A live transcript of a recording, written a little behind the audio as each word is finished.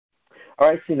All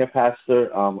right, Senior Pastor,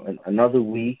 another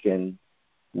week, and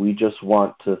we just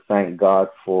want to thank God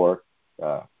for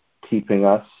uh, keeping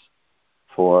us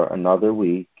for another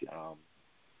week.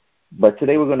 But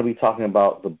today we're going to be talking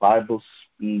about the Bible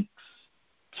speaks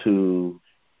to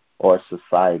our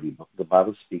society. The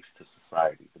Bible speaks to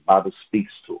society. The Bible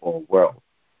speaks to our world.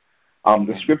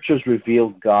 The scriptures reveal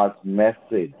God's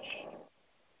message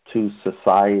to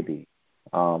society.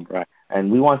 Right.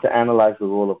 And we want to analyze the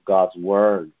role of God's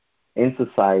word in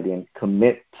society and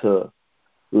commit to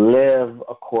live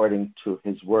according to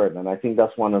his word. And I think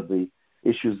that's one of the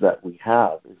issues that we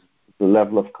have is the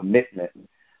level of commitment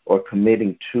or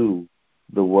committing to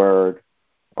the word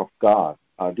of God.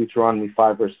 Deuteronomy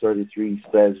 5 verse 33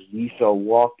 says, "Ye shall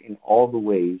walk in all the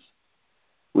ways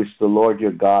which the Lord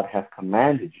your God hath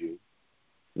commanded you,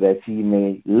 that ye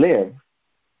may live,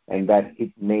 and that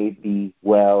it may be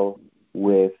well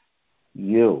with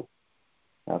you."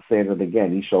 I'll say that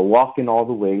again. "Ye shall walk in all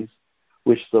the ways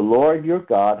which the Lord your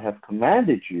God hath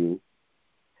commanded you,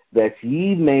 that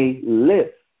ye may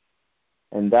live,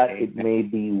 and that it may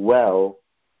be well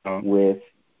with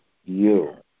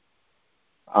you."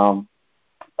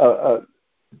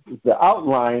 The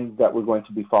outline that we're going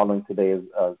to be following today is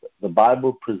the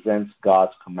Bible presents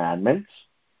God's commandments,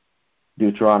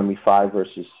 Deuteronomy 5,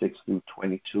 verses 6 through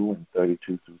 22 and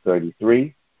 32 through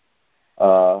 33.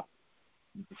 The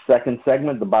second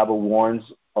segment, the Bible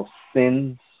warns of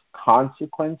sin's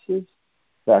consequences.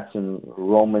 That's in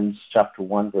Romans chapter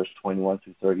 1, verse 21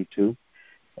 through 32.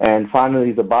 And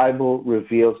finally, the Bible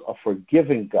reveals a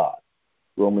forgiving God,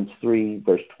 Romans 3,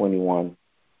 verse 21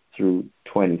 through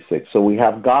 26. So we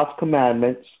have God's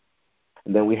commandments,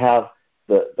 and then we have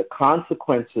the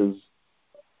consequences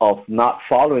of not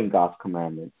following God's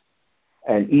commandments.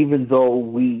 And even though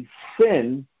we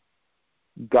sin,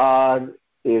 God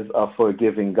is a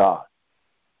forgiving God.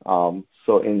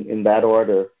 So in that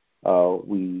order,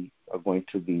 we are going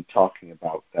to be talking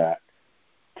about that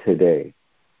today.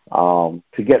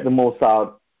 To get the most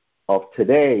out of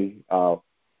today,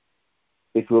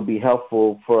 it will be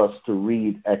helpful for us to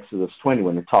read Exodus 20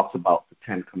 when it talks about the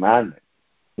Ten Commandments.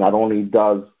 Not only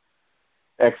does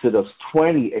Exodus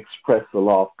 20 express the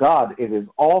law of God, it is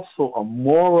also a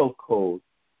moral code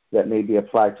that may be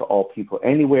applied to all people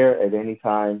anywhere, at any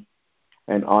time,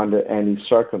 and under any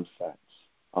circumstance.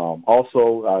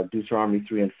 Also, Deuteronomy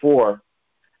 3 and 4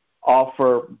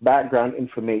 offer background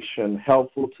information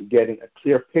helpful to getting a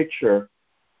clear picture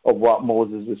of what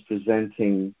Moses is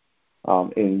presenting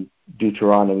in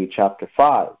Deuteronomy chapter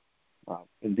 5.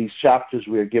 In these chapters,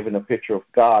 we are given a picture of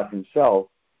God himself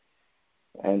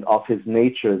and of his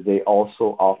nature. They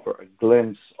also offer a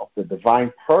glimpse of the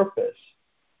divine purpose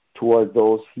toward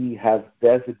those he has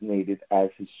designated as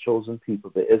his chosen people,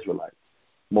 the Israelites.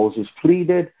 Moses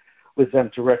pleaded with them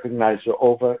to recognize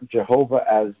Jehovah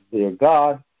as their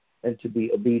God and to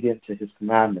be obedient to his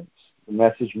commandments. The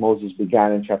message Moses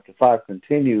began in chapter 5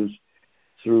 continues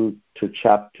through to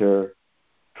chapter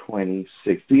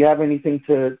 26. Do you have anything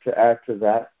to add to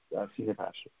that, Senior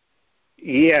Pastor?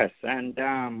 Yes,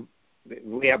 and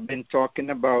we have been talking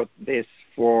about this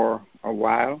for a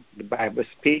while. The Bible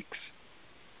speaks.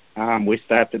 We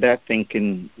started, I think,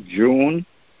 in June,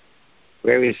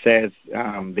 where it says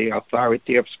the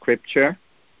authority of Scripture.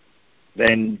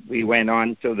 Then we went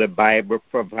on to the Bible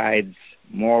provides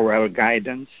moral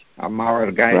guidance.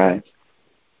 Right.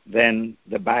 Then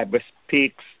the Bible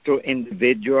speaks to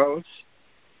individuals,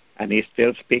 and he's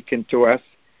still speaking to us.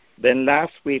 Then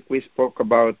last week we spoke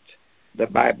about the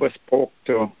Bible spoke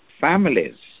to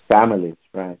families. Families,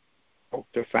 right. Spoke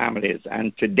to families.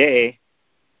 And today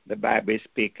the Bible is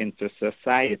speaking to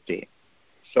society.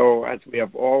 So as we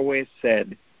have always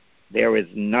said, there is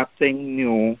nothing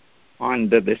new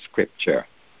under the Scripture,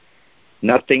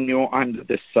 nothing new under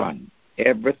the sun.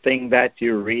 Everything that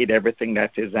you read, everything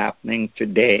that is happening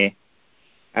today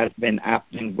has been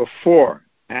happening before.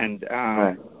 And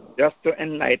right. Just to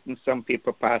enlighten some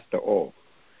people, Pastor O,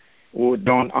 who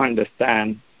don't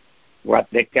understand what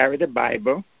they carry the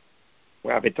Bible,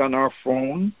 we have it on our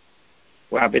phone,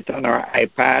 we have it on our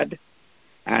iPad,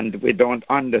 and we don't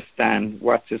understand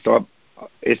what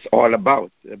it's all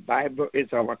about. The Bible is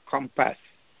our compass.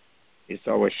 It's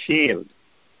our shield.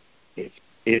 It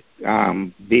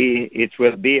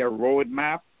will be a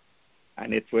roadmap,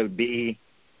 and it will be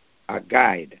a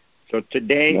guide. So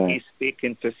today he's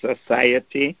speaking to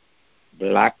society,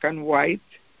 black and white.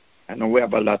 I know we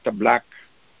have a lot of black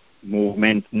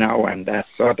movement now and that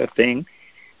sort of thing,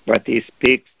 but he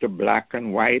speaks to black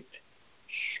and white,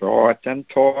 short and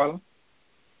tall,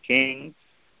 kings,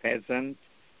 peasants,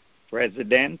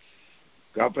 presidents,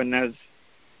 governors,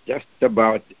 just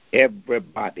about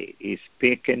everybody. He's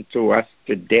speaking to us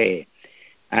today.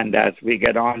 And as we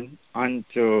get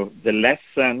onto the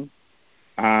lesson,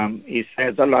 he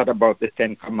says a lot about the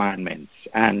Ten Commandments.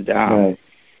 And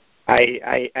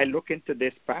Right. I look into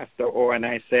this, Pastor O, and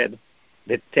I said,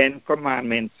 the Ten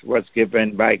Commandments was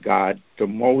given by God to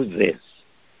Moses.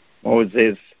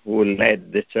 Moses, who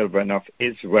led the children of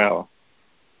Israel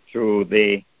through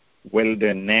the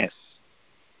wilderness.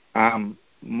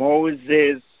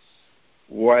 Moses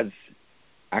was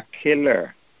a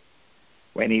killer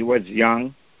when he was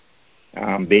young,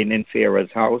 being in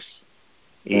Pharaoh's house.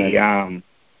 He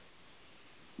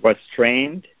was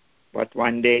trained, but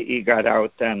one day he got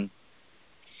out and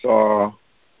saw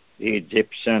the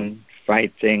Egyptian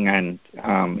fighting and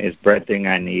his brethren,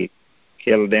 and he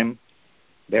killed him,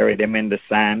 buried him in the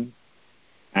sand.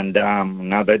 And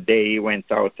another day he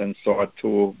went out and saw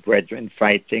two brethren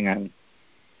fighting and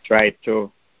tried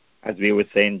to, as we would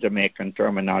say in Jamaican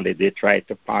terminology, tried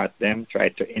to part them,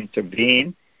 tried to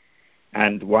intervene.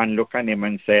 And one looked at him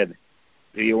and said,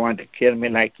 do you want to kill me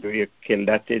like you killed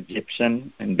that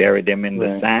Egyptian and buried him in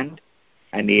the sand?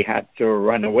 And he had to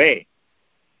run away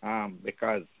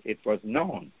because it was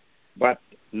known. But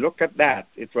look at that.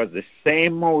 It was the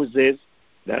same Moses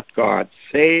that God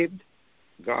saved.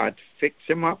 God fixed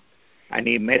him up, and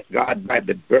he met God by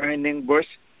the burning bush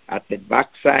at the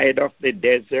backside of the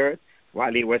desert.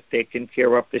 While he was taking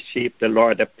care of the sheep, the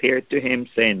Lord appeared to him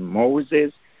saying,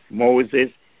 Moses,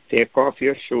 Moses, take off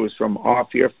your shoes from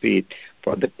off your feet,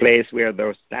 for the place where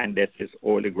thou standest is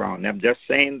holy ground. I'm just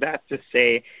saying that to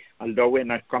say, although we're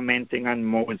not commenting on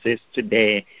Moses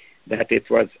today, that it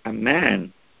was a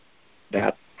man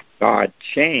that God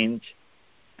changed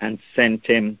and sent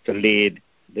him to lead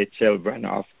the children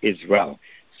of Israel.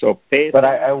 So, but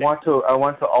I want to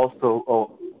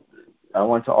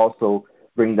also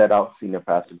bring that out, Senior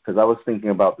Pastor, because I was thinking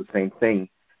about the same thing.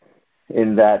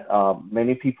 In that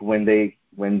many people, when they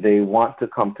want to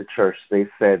come to church, they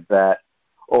said that,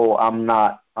 oh, I'm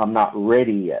not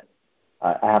ready yet.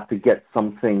 I have to get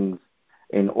some things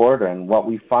in order. And what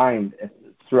we find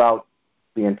throughout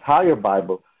the entire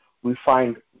Bible, we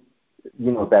find,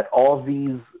 that all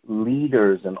these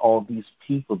leaders and all these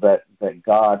people that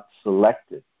God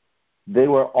selected, they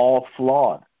were all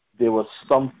flawed. There was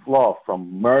some flaw,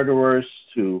 from murderers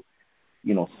to,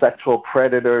 sexual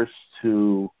predators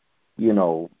to,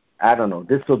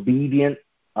 disobedient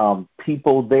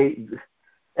people.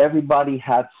 Everybody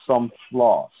had some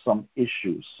flaw, some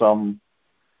issue, some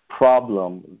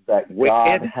problem that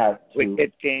God had to.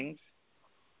 Wicked kings.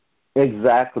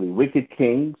 Exactly, wicked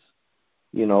kings.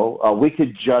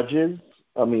 Wicked judges.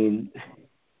 I mean,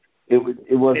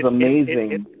 it was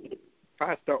amazing.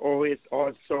 Pastor O is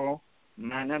also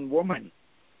man and woman,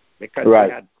 because right.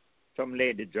 he had some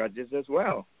lady judges as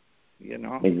well.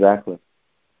 Exactly.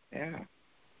 Yeah.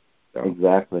 So,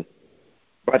 exactly.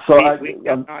 But we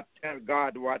cannot tell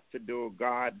God what to do.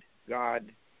 God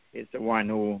is the one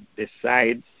who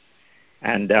decides,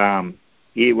 and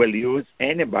he will use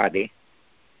anybody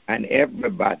and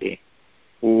everybody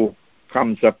who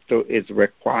comes up to his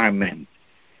requirement.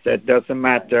 So it doesn't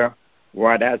matter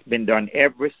what has been done.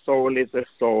 Every soul is a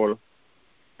soul,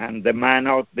 and the man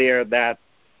out there that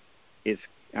is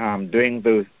doing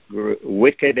the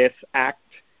wickedest act,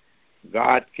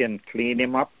 God can clean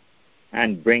him up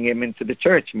and bring him into the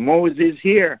church. Moses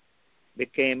here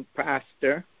became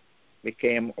pastor,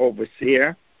 became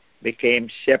overseer, became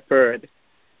shepherd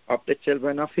of the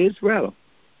children of Israel,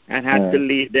 and had to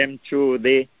lead them through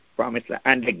the promised land.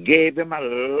 And they gave him a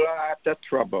lot of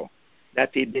trouble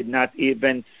that he did not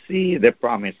even see the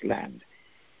promised land,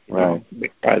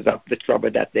 because of the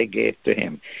trouble that they gave to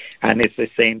him. And it's the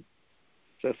same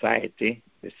society,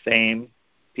 the same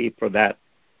people that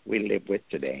we live with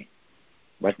today.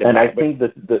 But I think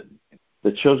that the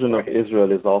children of Israel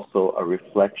is also a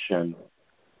reflection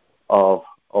of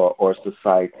our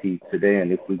society today.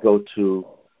 And if we go to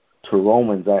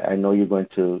Romans, I know you're going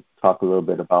to talk a little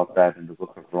bit about that in the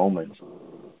book of Romans.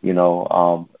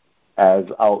 As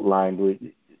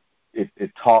outlined,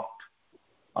 it talked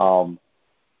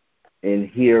in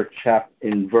here,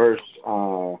 in verse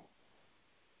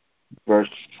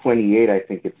 28, I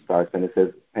think it starts, and it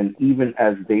says, and even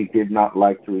as they did not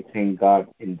like to retain God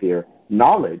in their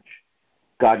knowledge,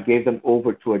 God gave them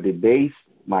over to a debased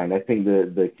mind. I think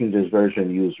the King James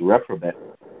Version used reprobate,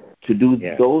 to do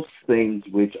those things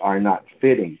which are not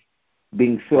fitting,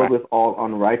 being filled with all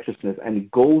unrighteousness. And it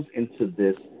goes into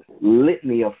this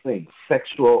litany of things: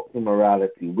 sexual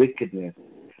immorality, wickedness,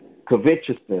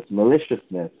 covetousness,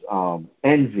 maliciousness,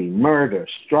 envy, murder,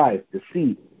 strife,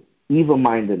 deceit,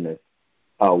 evil-mindedness,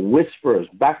 whisperers,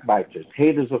 backbiters,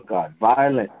 haters of God,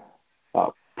 violent,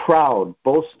 proud,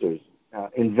 boasters,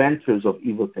 inventors of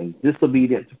evil things,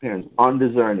 disobedient to parents,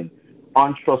 undiscerning,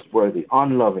 untrustworthy,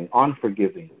 unloving,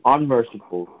 unforgiving,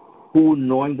 unmerciful, who,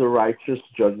 knowing the righteous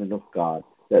judgment of God,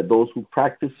 that those who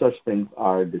practice such things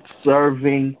are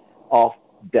deserving of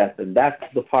death. And that's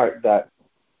the part that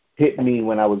hit me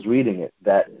when I was reading it,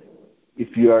 that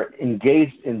if you are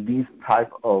engaged in these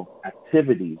type of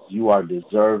activities, you are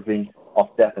deserving of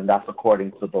death, and that's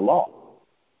according to the law.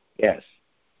 Yes,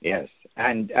 yes.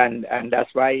 And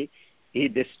that's why he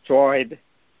destroyed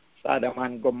Sodom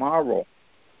and Gomorrah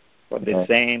for the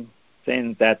same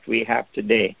sins that we have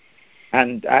today.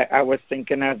 And I was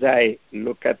thinking as I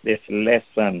look at this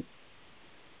lesson,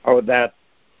 how that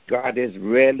God is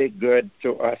really good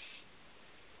to us,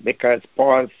 because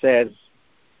Paul says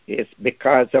it's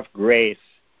because of grace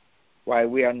why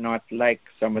we are not like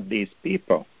some of these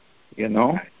people, you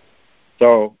know.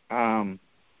 So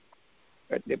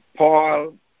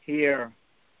Paul here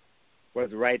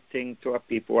was writing to a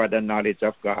people who had the knowledge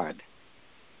of God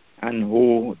and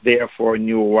who therefore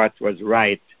knew what was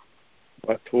right,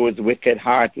 but whose wicked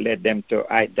heart led them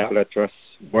to idolatrous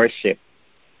worship.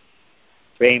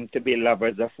 Claimed to be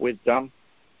lovers of wisdom,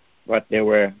 but they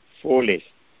were foolish.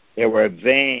 They were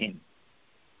vain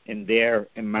in their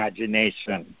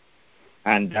imagination.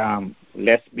 And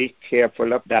let's be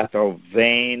careful of that, how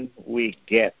vain we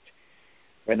get.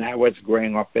 When I was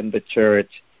growing up in the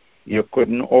church, you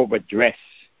couldn't overdress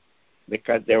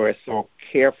because they were so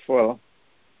careful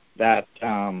that,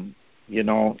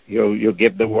 you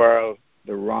give the world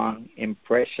the wrong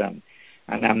impression.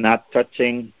 And I'm not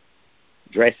touching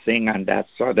dressing and that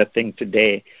sort of thing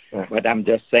today, but I'm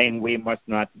just saying we must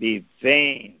not be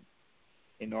vain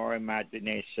in our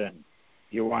imagination.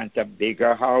 You want a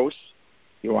bigger house,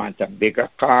 you want a bigger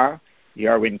car,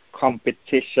 you're in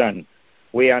competition.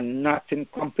 We are not in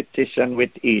competition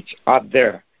with each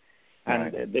other.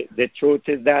 And the truth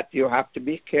is that you have to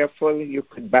be careful. You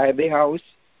could buy the house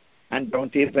and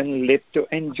don't even live to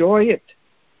enjoy it,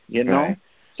 you know. Right.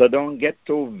 So don't get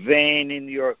too vain in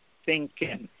your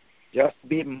thinking. Just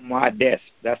be modest.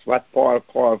 That's what Paul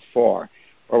called for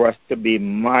us to be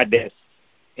modest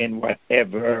in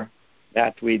whatever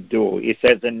that we do. He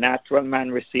says, the natural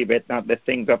man receiveth not the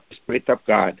things of the Spirit of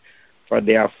God, for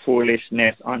they are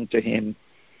foolishness unto him.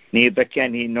 Neither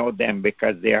can he know them,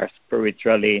 because they are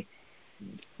spiritually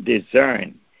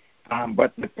discerned.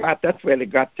 But the part that really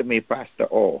got to me, Pastor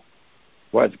O,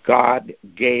 was God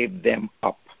gave them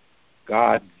up.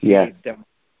 God gave them.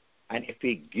 And if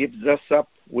he gives us up,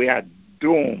 we are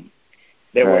doomed.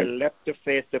 They were left to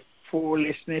face the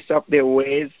foolishness of their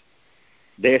ways.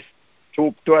 They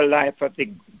stooped to a life of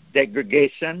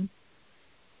degradation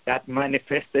that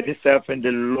manifested itself in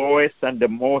the lowest and the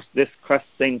most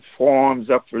disgusting forms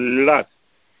of lust.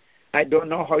 I don't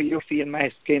know how you feel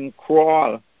my skin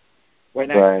crawl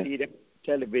when I see them on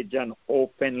television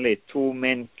openly, two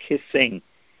men kissing,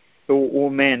 two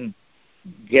women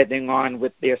getting on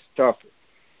with their stuff,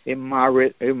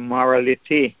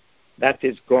 immorality that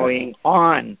is going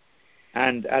on.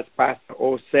 And as Pastor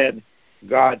O said,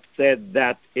 God said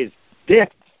that is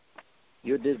death.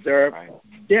 You deserve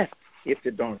death if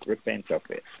you don't repent of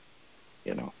it,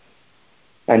 you know.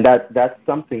 And that's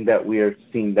something that we are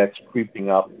seeing that's creeping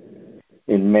up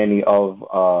in many of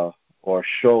our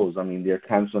shows. I mean, there are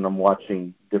times when I'm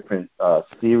watching different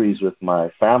series with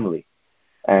my family,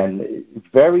 and in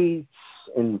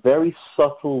very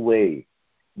subtle way,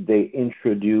 they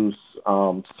introduce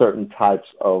certain types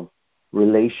of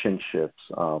relationships,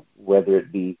 whether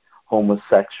it be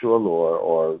homosexual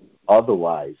or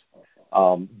otherwise.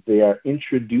 They are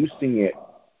introducing it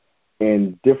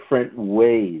in different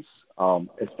ways,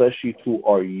 especially to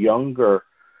our younger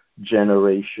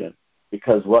generation,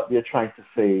 because what they're trying to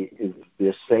say is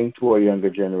they're saying to our younger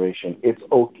generation, it's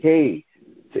okay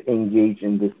to engage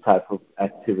in this type of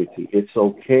activity. It's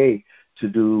okay to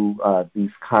do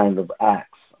these kind of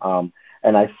acts.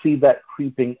 And I see that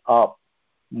creeping up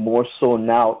more so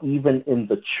now, even in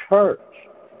the church,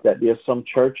 that there are some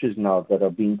churches now that are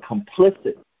being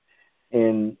complicit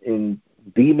in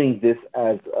deeming this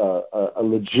as a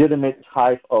legitimate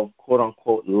type of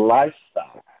quote-unquote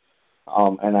lifestyle.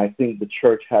 And I think the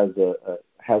church has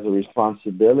a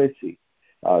responsibility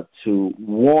to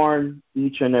warn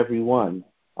each and every one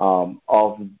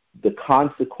of the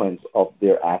consequence of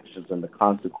their actions and the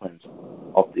consequence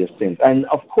of their sins. And,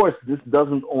 of course, this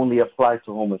doesn't only apply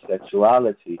to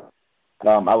homosexuality.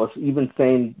 I was even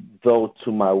saying, though,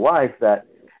 to my wife that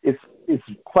it's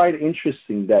quite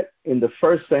interesting that in the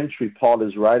first century, Paul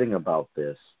is writing about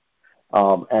this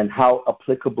and how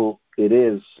applicable it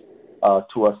is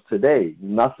to us today.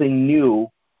 Nothing new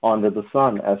under the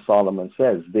sun, as Solomon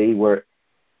says. They were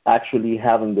actually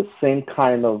having the same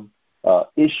kind of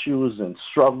issues and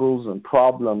struggles and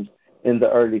problems in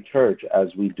the early church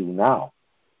as we do now.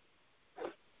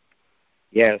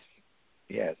 Yes,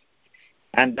 yes.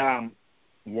 And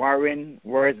Warren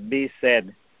Worsby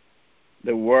said,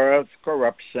 the world's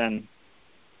corruption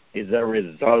is a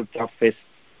result of its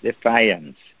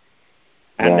defiance.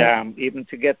 And even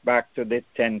to get back to the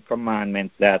 10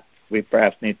 Commandments that we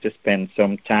perhaps need to spend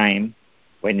some time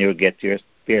when you get your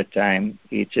spare time,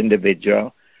 each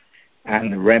individual,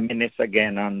 and reminisce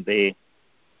again on the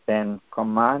 10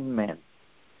 Commandments.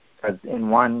 Because in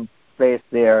one place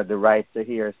there, the writer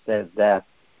here says that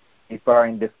people are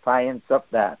in defiance of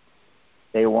that.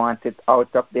 They want it out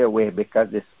of their way because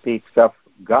it speaks of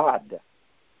God.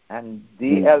 And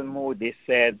D.L. Moody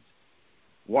said,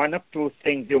 one of two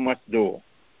things you must do.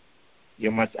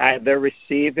 You must either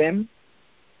receive him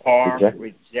or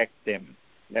reject him.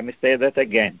 Let me say that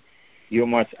again. You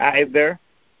must either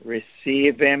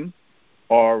receive him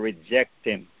or reject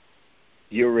him.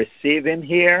 You receive him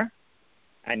here,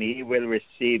 and he will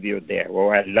receive you there. Oh,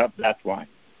 I love that one.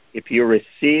 If you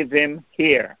receive him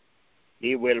here,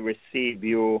 he will receive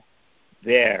you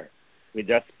there. We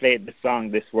just played the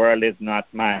song, This World Is Not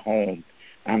My Home.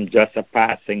 I'm just a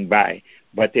passing by.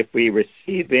 But if we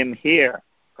receive him here,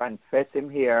 confess him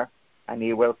here, and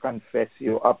he will confess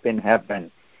you up in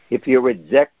heaven. If you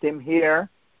reject him here,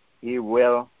 he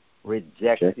will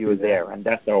reject you there. And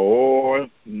that's a whole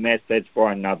message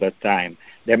for another time.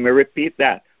 Let me repeat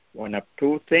that. One of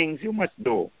two things you must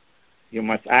do. You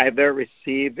must either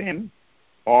receive him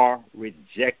or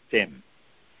reject him.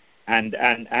 And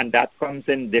that comes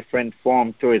in different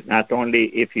form too. It's not only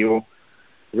if you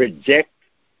reject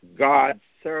God's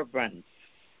servants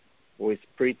who is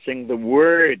preaching the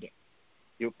word,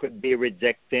 you could be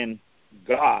rejecting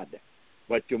God.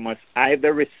 But you must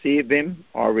either receive him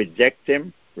or reject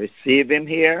him. Receive him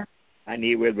here, and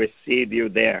he will receive you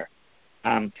there.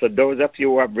 So those of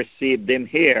you who have received him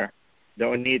here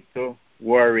don't need to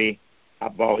worry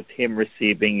about him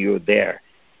receiving you there.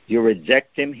 You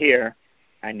reject him here,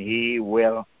 and he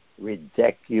will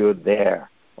reject you there.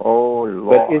 Oh,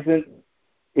 Lord. But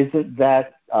isn't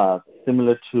that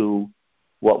similar to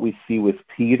what we see with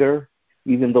Peter?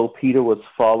 Even though Peter was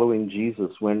following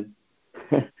Jesus, when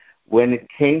it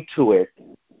came to it,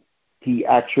 he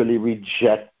actually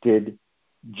rejected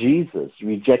Jesus,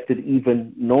 rejected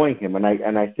even knowing him. And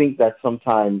I think that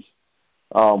sometimes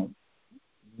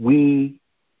we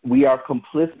are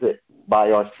complicit by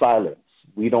our silence.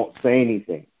 We don't say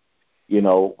anything. You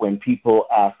know, when people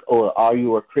ask, "Oh, are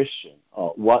you a Christian?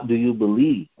 What do you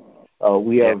believe?"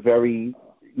 We are very,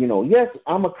 yes,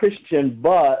 I'm a Christian,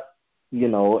 but,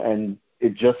 and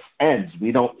it just ends.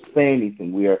 We don't say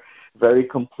anything. We are very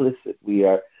complicit. We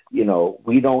are,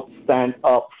 we don't stand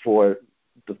up for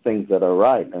the things that are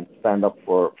right and stand up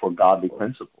for godly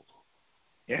principles.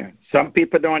 Yeah. Some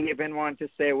people don't even want to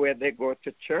say where they go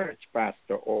to church,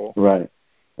 Pastor O. Right.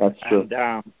 That's true.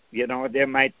 And, there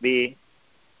might be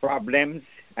problems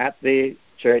at the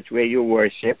church where you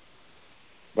worship,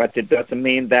 but it doesn't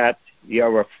mean that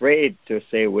you're afraid to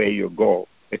say where you go,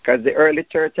 because the early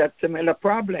church had similar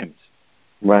problems.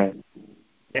 Right.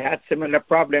 They had similar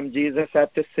problems. Jesus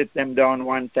had to sit them down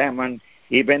one time, and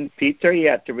even Peter he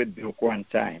had to rebuke one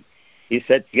time. He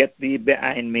said, "Get thee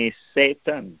behind me,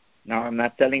 Satan." Now, I'm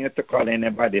not telling you to call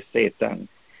anybody Satan,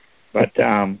 but,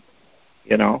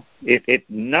 it's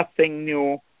nothing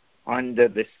new under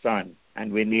the sun,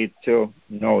 and we need to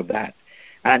know that.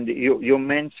 And you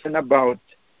mentioned about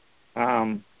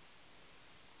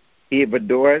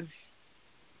evildoers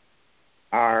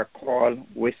are called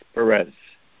whisperers.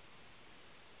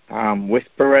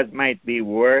 Whisperers might be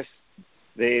worse,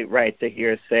 the writer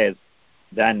here says,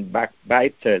 than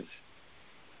backbiters,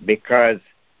 because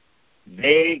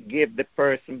they give the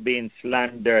person being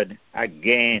slandered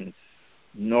against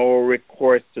no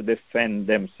recourse to defend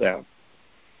themselves.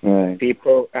 Right.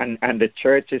 People, and the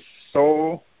church is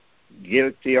so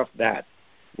guilty of that.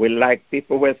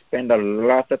 People will spend a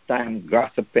lot of time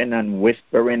gossiping and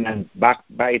whispering and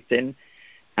backbiting,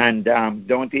 and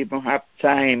don't even have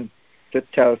time to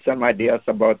tell somebody else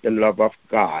about the love of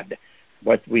God.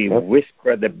 But we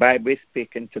whisper. The Bible is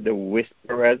speaking to the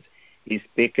whisperers. He's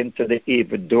speaking to the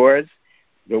evildoers.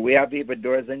 Do we have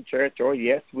evildoers in church? Oh,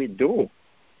 yes, we do.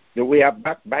 Do we have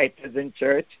backbiters in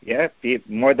church? Yeah,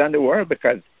 more than the world,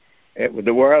 because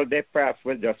the world, they perhaps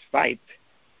will just fight,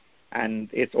 and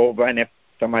it's over, and if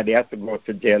somebody has to go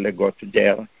to jail, they go to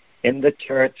jail. In the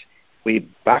church, we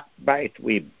backbite.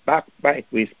 We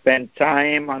spend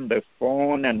time on the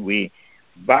phone, and we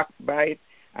backbite,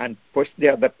 and push the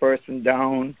other person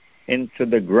down into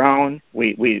the ground.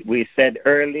 We said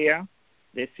earlier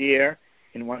this year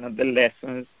in one of the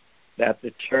lessons that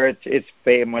the church is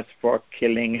famous for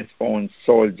killing its own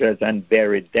soldiers and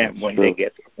bury them when they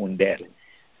get wounded,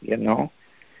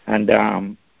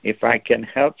 And if I can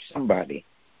help somebody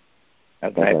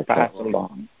as I pass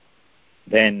along,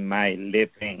 then my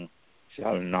living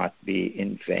shall not be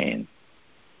in vain.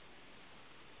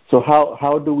 So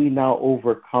how do we now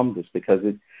overcome this? Because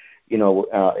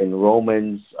in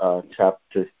Romans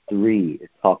chapter 3, it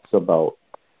talks about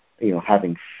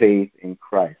having faith in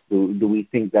Christ. Do we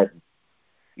think that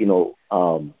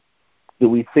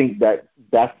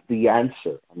that's the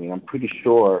answer? I mean, I'm pretty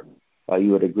sure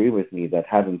you would agree with me that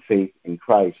having faith in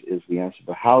Christ is the answer.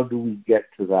 But how do we get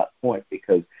to that point?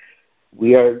 Because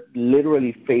we are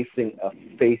literally facing a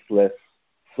faithless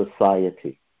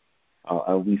society.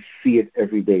 And we see it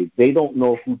every day. They don't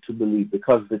know who to believe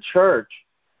because the church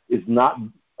is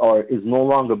no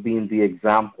longer being the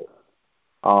example.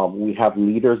 We have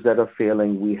leaders that are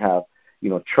failing. We have,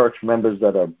 church members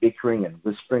that are bickering and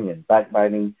whispering and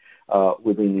backbiting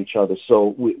within each other.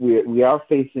 So we are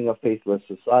facing a faithless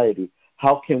society.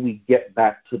 How can we get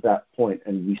back to that point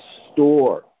and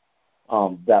restore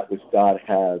that which God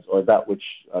has, or that which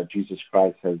Jesus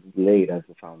Christ has laid as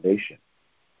the foundation?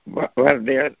 Well,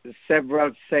 there are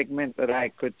several segments that I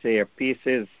could say, or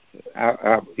pieces,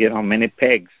 many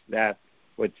pegs that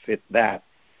would fit that.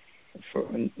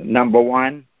 Number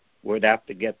one, we'd have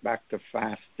to get back to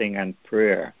fasting and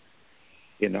prayer.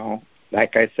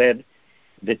 Like I said,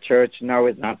 the church now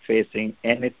is not facing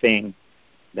anything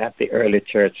that the early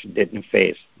church didn't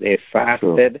face. They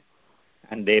fasted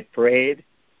and they prayed.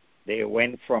 They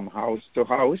went from house to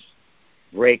house,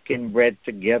 breaking bread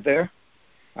together.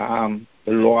 The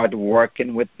Lord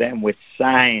working with them with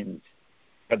signs.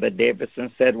 Brother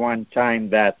Davidson said one time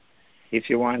that if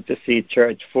you want to see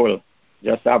church full,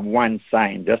 just have one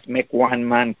sign. Just make one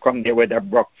man come there with a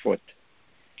broke foot,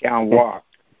 can't walk,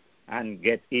 and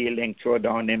get healing, throw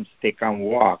down him stick and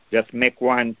walk. Just make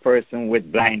one person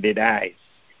with blinded eyes,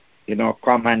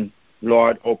 come and,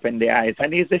 Lord, open the eyes.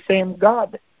 And he's the same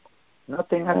God.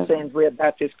 Nothing has changed where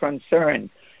that is concerned.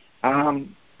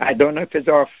 I don't know if it's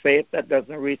our faith that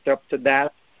doesn't reach up to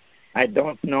that. I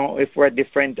don't know if we're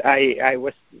different. I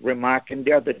was remarking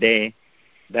the other day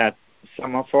that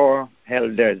some of our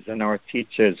elders and our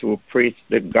teachers who preach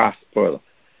the gospel,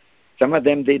 some of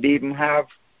them didn't even have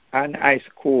an high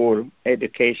school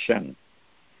education,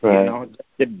 right.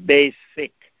 The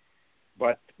basic.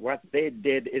 But what they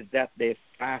did is that they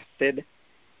fasted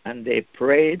and they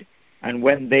prayed, and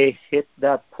when they hit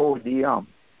that podium,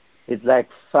 it's like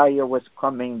fire was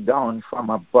coming down from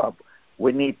above.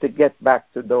 We need to get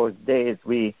back to those days.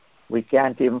 We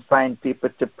can't even find people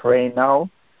to pray now,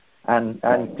 and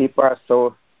people are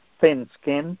so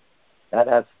thin-skinned that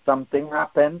as something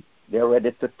happens, they're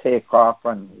ready to take off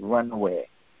and run away.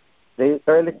 The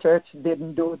early church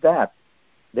didn't do that.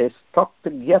 They stuck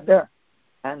together,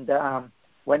 and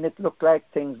when it looked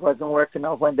like things wasn't working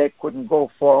out, when they couldn't go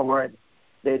forward,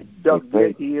 they dug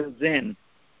their heels in.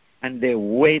 And they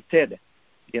waited,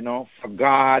 for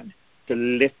God to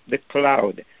lift the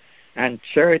cloud. And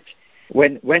church,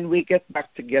 when we get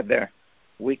back together,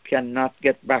 we cannot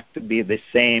get back to be the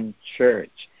same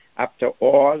church. After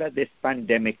all of this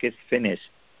pandemic is finished,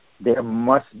 there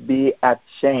must be a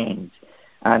change.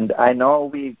 And I know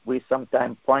we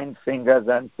sometimes point fingers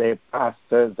and say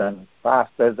pastors and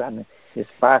it's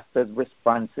pastors'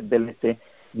 responsibility.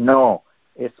 No,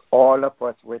 it's all of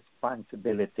us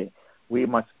responsibility. We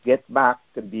must get back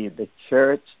to be the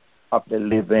church of the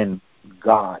living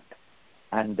God.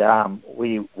 And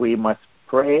we must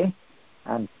pray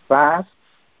and fast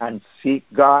and seek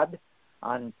God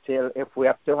until, if we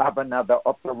have to have another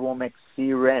upper room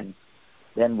experience,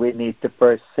 then we need to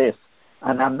persist.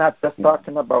 And I'm not just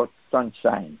talking about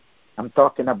Sunshine. I'm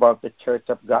talking about the church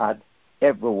of God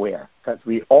everywhere, because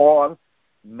we all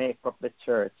make up the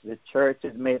church. The church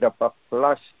is made up of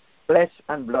flesh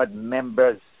and blood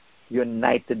members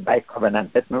united by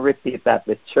covenant. Let me repeat that.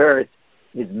 The church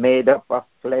is made up of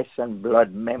flesh and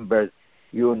blood members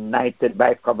united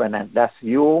by covenant. That's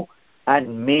you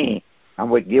and me.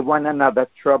 And we give one another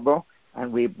trouble,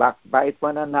 and we backbite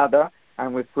one another,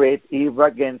 and we create evil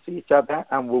against each other,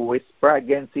 and we whisper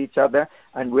against each other,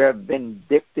 and we are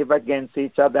vindictive against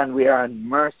each other, and we are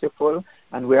unmerciful,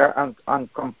 and we are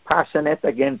uncompassionate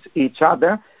against each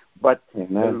other. But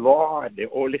Amen. The Lord, the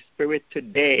Holy Spirit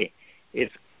today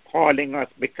is calling us,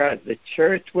 because the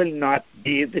church will not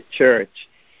be the church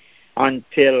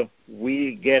until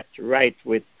we get right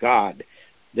with God.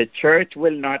 The church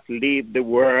will not leave the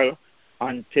world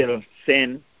until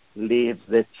sin leaves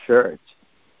the church,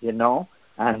 you know.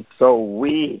 And so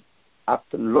we have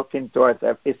to look into it.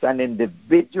 It's an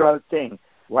individual thing.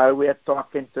 While we are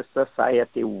talking to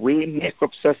society, we make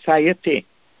up society.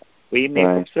 We make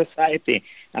up society.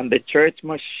 And the church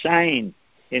must shine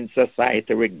in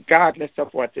society regardless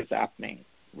of what is happening.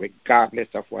 Regardless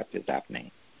of what is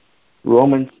happening.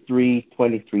 Romans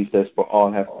 3:23 says, "For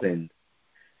all have sinned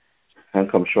and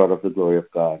come short of the glory of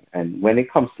God." And when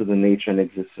it comes to the nature and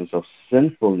existence of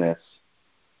sinfulness,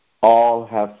 all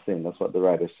have sinned. That's what the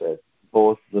writer said.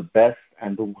 Both the best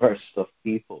and the worst of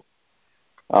people.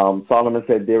 Solomon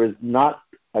said, "There is not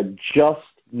a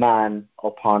just man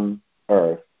upon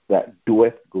earth that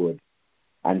doeth good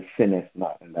and sinneth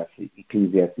not." And that's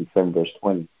Ecclesiastes 7, verse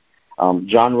 20.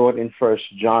 John wrote in 1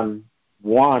 John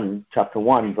 1, chapter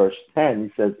 1, verse 10,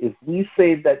 he says, "If we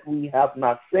say that we have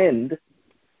not sinned,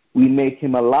 we make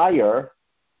him a liar,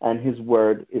 and his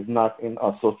word is not in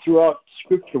us." So throughout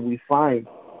Scripture, we find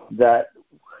that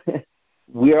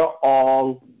we are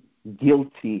all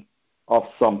guilty of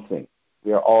something.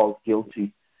 We are all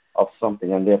guilty of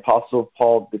something. And the Apostle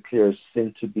Paul declares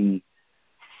sin to be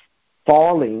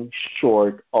falling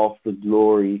short of the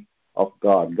glory of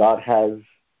God. God has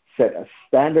set a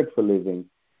standard for living,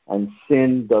 and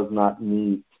sin does not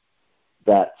meet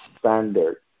that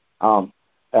standard.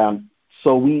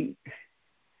 So we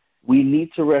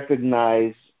need to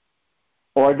recognize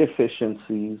our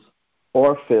deficiencies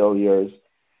or failures.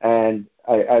 And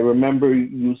I remember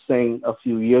you saying a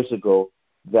few years ago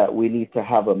that we need to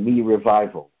have a me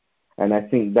revival. And I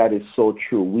think that is so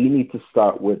true. We need to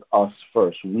start with us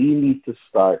first. We need to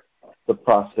start the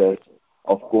process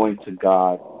of going to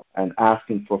God and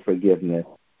asking for forgiveness,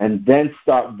 and then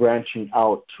start branching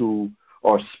out to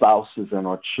our spouses and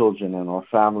our children and our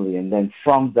family. And then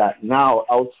from that, now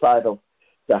outside of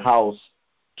the house,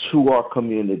 to our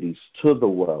communities, to the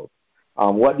world.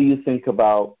 What do you think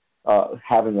about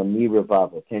having a me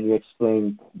revival? Can you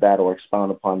explain that or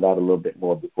expound upon that a little bit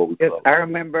more before we close? Yes, I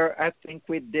remember, I think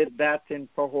we did that in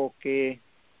Pahokee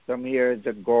some years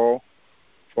ago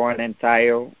for an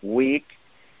entire week,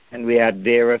 and we had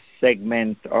there a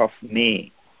segment of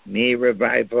me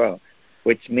revival,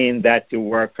 which means that you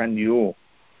work on you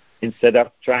instead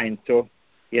of trying to,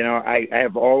 I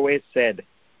have always said,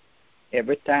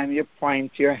 every time you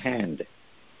point your hand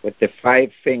with the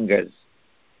 5 fingers,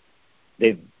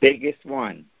 the biggest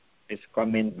one is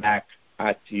coming back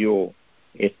at you.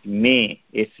 It's me.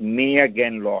 It's me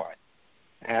again, Lord.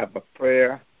 I have a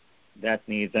prayer that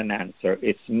needs an answer.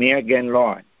 It's me again,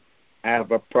 Lord. I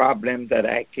have a problem that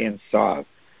I can solve.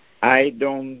 I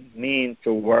don't mean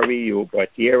to worry you, but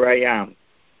here I am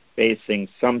facing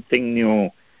something new.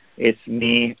 It's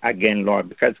me again, Lord,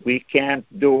 because we can't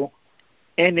do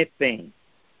anything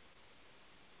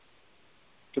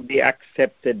to be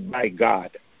accepted by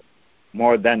God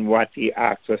more than what He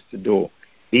asks us to do.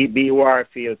 B.B.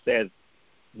 Warfield says,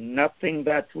 nothing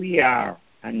that we are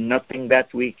and nothing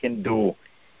that we can do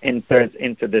enters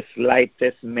into the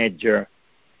slightest measure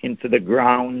into the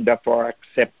ground of our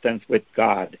acceptance with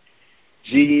God.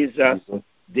 Jesus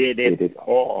did it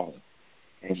all.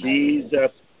 Amen.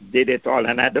 Jesus did it all.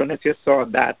 And I don't know if you saw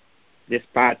this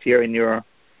part here in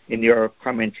your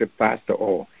commentary, Pastor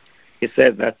O. He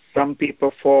says that some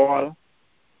people fall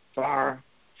far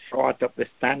short of the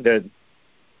standard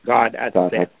God has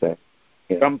set.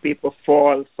 Yeah. Some people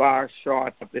fall far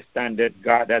short of the standard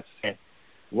God has set,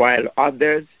 while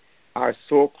others are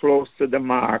so close to the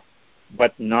mark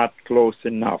but not close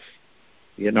enough.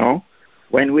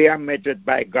 When we are measured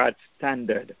by God's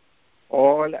standard,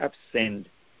 all have sinned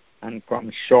and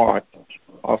come short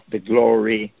of the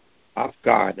glory of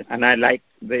God. And I like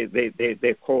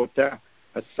they quote a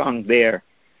song there,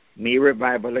 me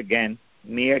revival again,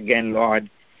 me again, Lord.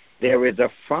 There is a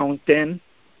fountain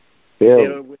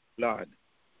filled with blood,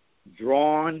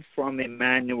 drawn from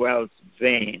Emmanuel's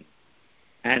vein,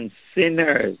 and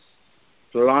sinners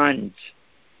plunge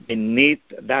beneath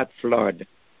that flood,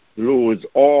 lose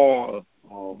all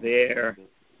their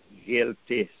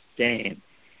guilty stain.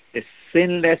 The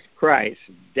sinless Christ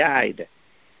died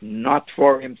not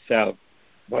for himself,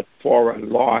 but for a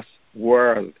lost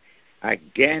world.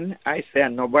 Again, I say,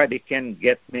 nobody can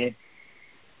get me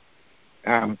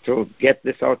to get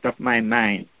this out of my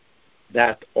mind,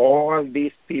 that all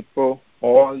these people,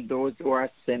 all those who are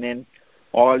sinning,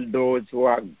 all those who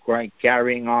are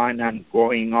carrying on and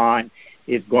going on,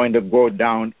 is going to go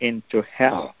down into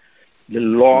hell. The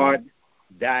Lord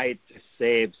died to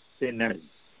save sinners.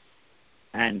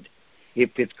 And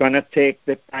if it's going to take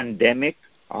the pandemic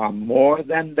or more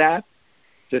than that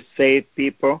to save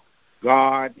people,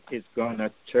 God is going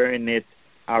to turn it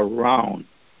around.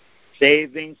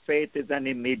 Saving faith is an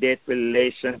immediate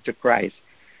relation to Christ,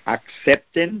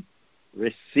 accepting,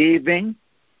 receiving,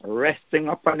 resting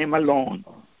upon Him alone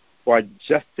for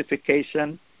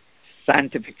justification,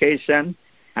 sanctification,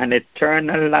 and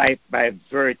eternal life by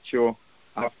virtue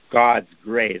of God's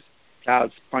grace.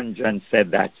 Charles Spurgeon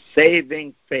said that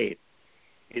saving faith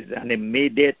is an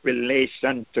immediate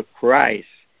relation to Christ.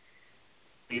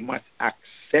 We must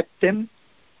accept Him,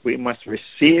 we must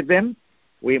receive Him,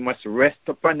 we must rest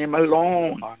upon Him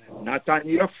alone, not on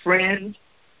your friend,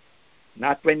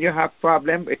 not when you have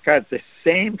problems, because the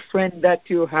same friend that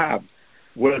you have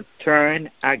will turn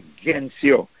against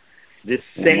you. The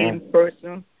same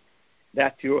person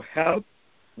that you help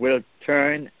will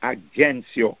turn against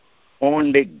you.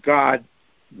 Only God's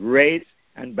grace,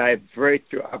 and by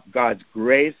virtue of God's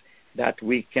grace, that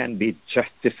we can be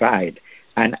justified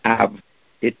and have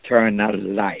eternal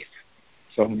life.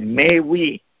 So may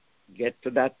we get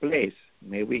to that place.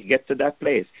 May we get to that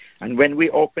place. And when we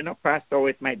open up Pastor,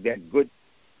 it might be a good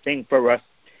thing for us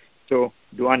to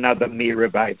do another me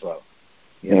revival.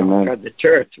 You know, because the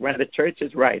church, when the church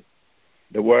is right,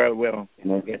 the world will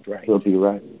get right. Will be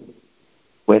right.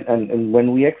 And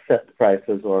when we accept Christ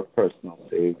as our personal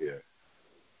Savior,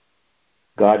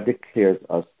 God declares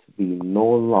us to be no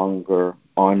longer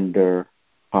under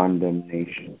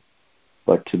condemnation,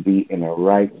 but to be in a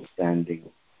right standing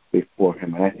before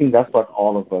Him. And I think that's what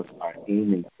all of us are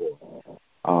aiming for,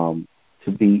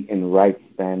 to be in right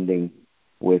standing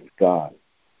with God.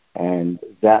 And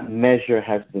that measure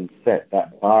has been set,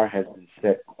 that bar has been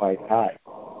set quite high.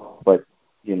 But,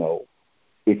 you know,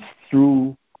 it's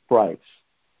through Christ,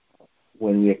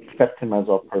 when we accept Him as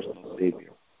our personal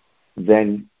Savior,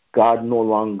 then God no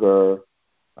longer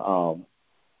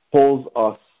holds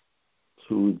us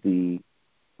to the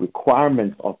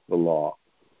requirements of the law,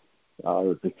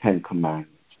 the Ten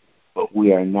Commandments, but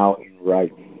we are now in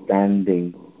right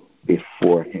standing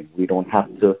before Him. We don't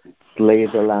have to slay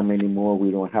the lamb anymore.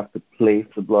 We don't have to place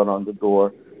the blood on the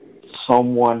door.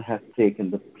 Someone has taken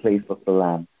the place of the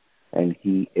lamb, and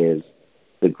He is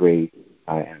the great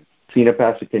I am. Senior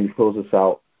Pastor, can you close us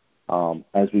out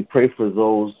as we pray for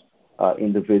those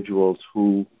individuals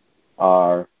who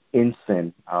are in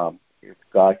sin? If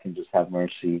God can just have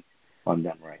mercy on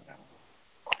them right now.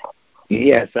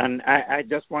 Yes, and I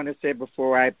just want to say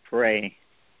before I pray,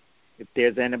 if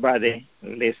there's anybody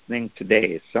listening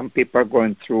today, some people are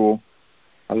going through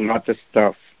a lot of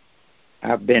stuff.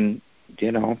 I've been,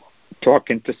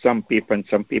 talking to some people, and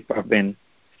some people have been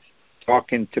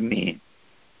talking to me.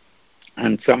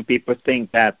 And some people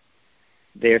think that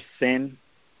their sin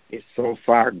is so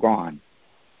far gone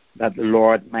that the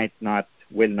Lord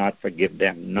will not forgive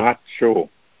them. Not true.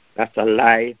 That's a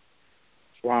lie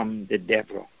from the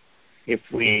devil. If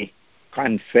we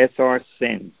confess our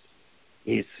sins,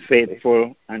 He's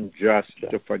faithful and just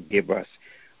to forgive us.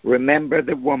 Remember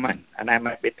the woman, and I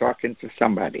might be talking to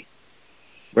somebody.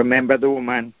 Remember the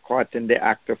woman caught in the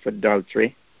act of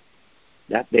adultery,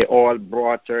 that they all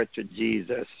brought her to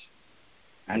Jesus,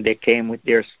 and they came with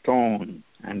their stone,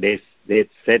 and they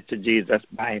said to Jesus,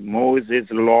 by Moses'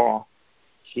 law,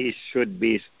 she should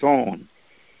be stoned.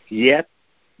 Yet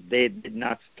they did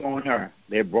not stone her.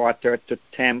 They brought her to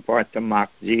tempt or to mock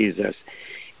Jesus.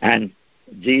 And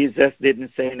Jesus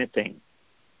didn't say anything.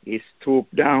 He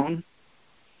stooped down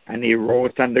and He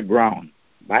wrote on the ground.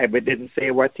 Bible didn't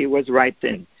say what He was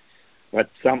writing,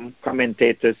 but some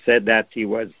commentators said that He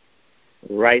was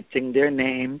writing their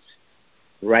names,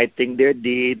 writing their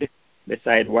deed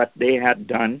beside what they had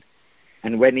done.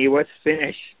 And when He was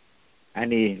finished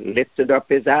and He lifted up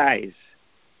His eyes,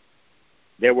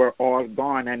 they were all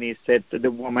gone. And He said to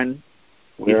the woman,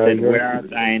 where are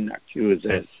thine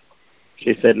accusers?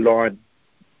 She said, Lord,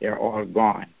 they're all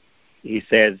gone. He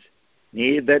says,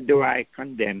 neither do I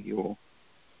condemn you.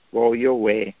 Go your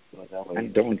way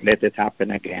and don't let it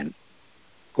happen again.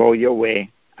 Go your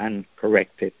way and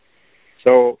correct it.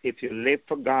 So if you live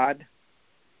for God,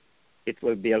 it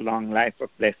will be a long life of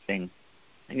blessing.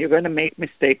 And you're going to make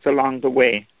mistakes along the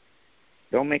way.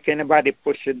 Don't make anybody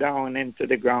push you down into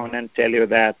the ground and tell you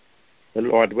that the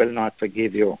Lord will not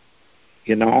forgive you.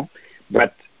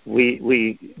 But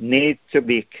we need to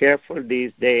be careful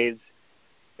these days,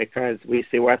 because we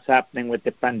see what's happening with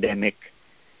the pandemic,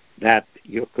 that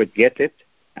you could get it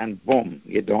and boom,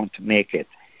 you don't make it.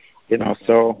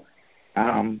 So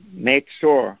make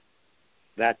sure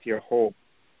that your hope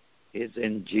is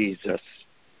in Jesus.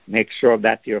 Make sure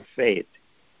that your faith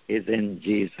is in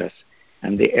Jesus.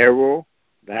 And the error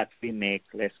that we make,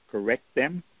 let's correct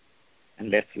them and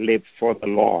let's live for the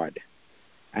Lord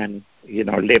and,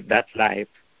 live that life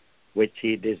which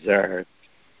He deserves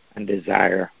and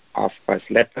desire of us.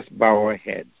 Let us bow our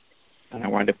heads And I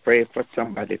want to pray for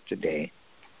somebody today.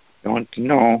 I want to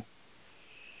know,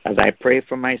 as I pray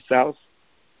for myself,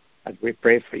 as we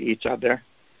pray for each other,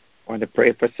 I want to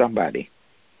pray for somebody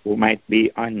who might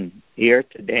be on here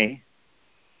today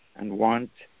and want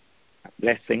a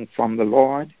blessing from the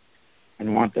Lord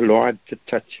and want the Lord to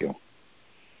touch you,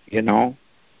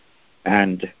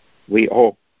 And we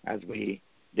hope, as we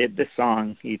did the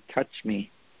song, He touched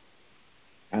me,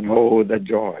 and oh, the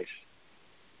joys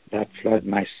that flood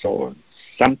my soul.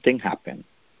 Something happened,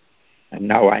 and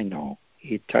now I know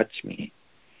He touched me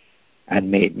and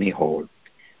made me whole.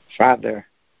 Father,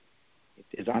 it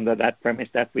is under that premise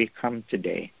that we come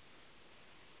today,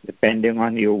 depending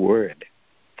on your word.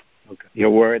 Okay.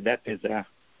 Your word that is a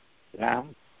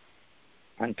lamp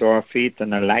unto our feet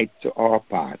and a light to our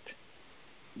path.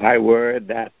 Thy word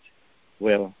that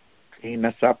will clean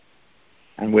us up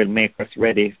and will make us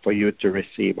ready for you to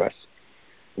receive us.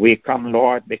 We come,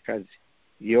 Lord, because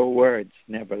your words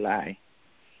never lie.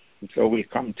 And so we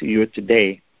come to you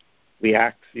today. We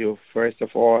ask you, first of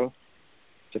all,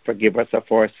 to forgive us of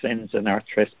our sins and our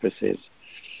trespasses.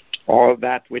 All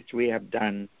that which we have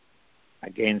done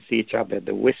against each other,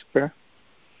 the whisper,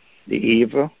 the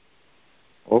evil,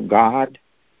 oh God,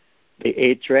 the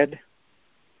hatred,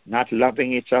 not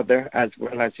loving each other as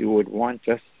well as you would want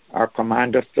us or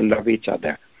command us to love each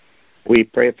other. We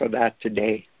pray for that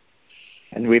today.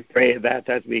 And we pray that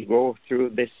as we go through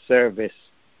this service,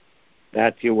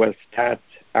 that you will start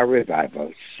a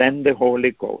revival. Send the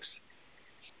Holy Ghost.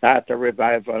 Start a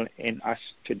revival in us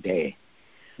today.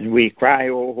 And we cry,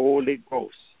 O Holy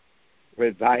Ghost,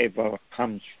 revival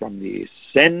comes from thee.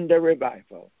 Send the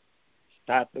revival.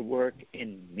 Start the work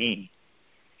in me.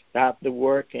 Start the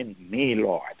work in me,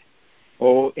 Lord.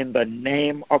 Oh, in the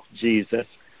name of Jesus,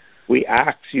 we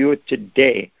ask you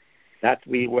today that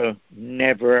we will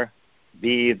never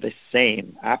be the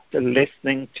same. After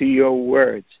listening to your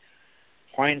words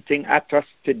pointing at us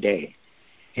today,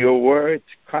 your words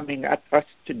coming at us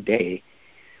today,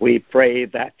 we pray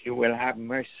that you will have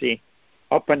mercy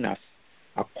upon us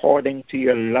according to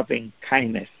your loving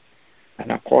kindness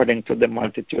and according to the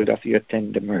multitude of your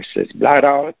tender mercies. Blot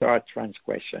out our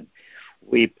transgression.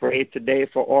 We pray today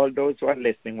for all those who are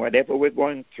listening, whatever we're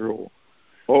going through.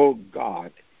 Oh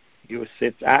God, you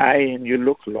sit high and you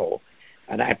look low.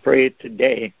 And I pray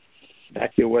today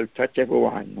that you will touch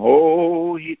everyone.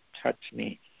 Oh, you touch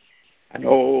me. And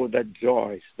oh, the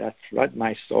joys that flood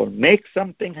my soul. Make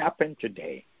something happen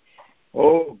today.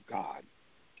 Oh God,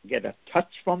 get a touch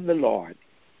from the Lord.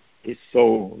 It's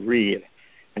so real.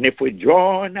 And if we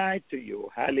draw nigh to you,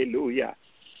 hallelujah,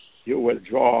 you will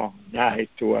draw nigh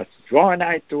to us. Draw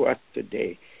nigh to us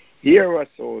today. Hear us,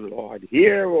 O Lord.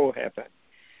 Hear, O heaven.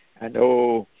 And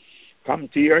oh, come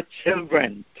to your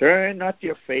children. Turn not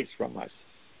your face from us.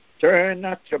 Turn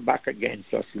not your back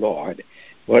against us, Lord.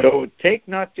 But oh, take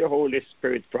not your Holy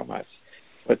Spirit from us,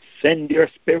 but send your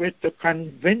Spirit to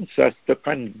convince us, to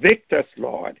convict us,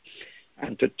 Lord,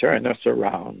 and to turn us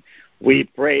around. We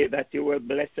pray that you will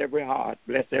bless every heart,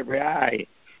 bless every eye,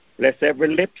 bless every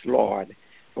lips, Lord.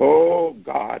 Oh,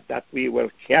 God, that we will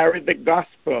carry the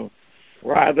gospel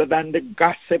rather than the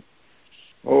gossip.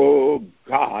 Oh,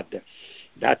 God,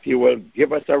 that you will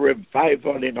give us a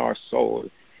revival in our soul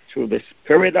through the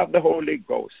Spirit of the Holy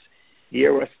Ghost.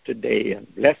 Hear us today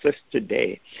and bless us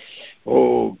today.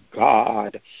 Oh,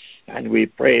 God, and we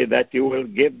pray that you will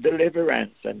give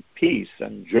deliverance and peace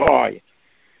and joy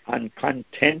and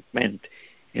contentment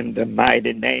in the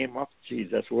mighty name of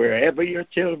Jesus. Wherever your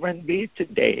children be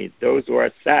today, those who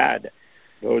are sad,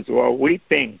 those who are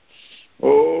weeping,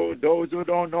 oh, those who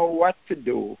don't know what to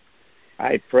do,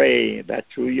 I pray that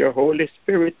through your Holy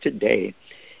Spirit today,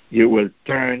 you will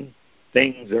turn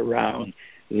things around.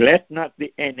 Let not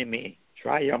the enemy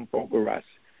triumph over us,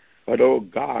 but, oh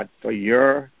God, for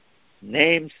your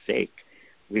name's sake,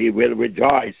 we will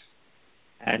rejoice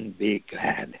and be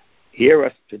glad. Hear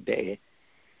us today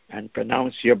and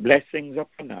pronounce your blessings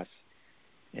upon us.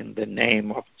 In the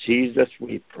name of Jesus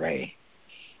we pray.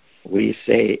 We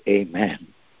say amen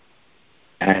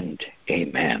and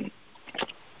amen.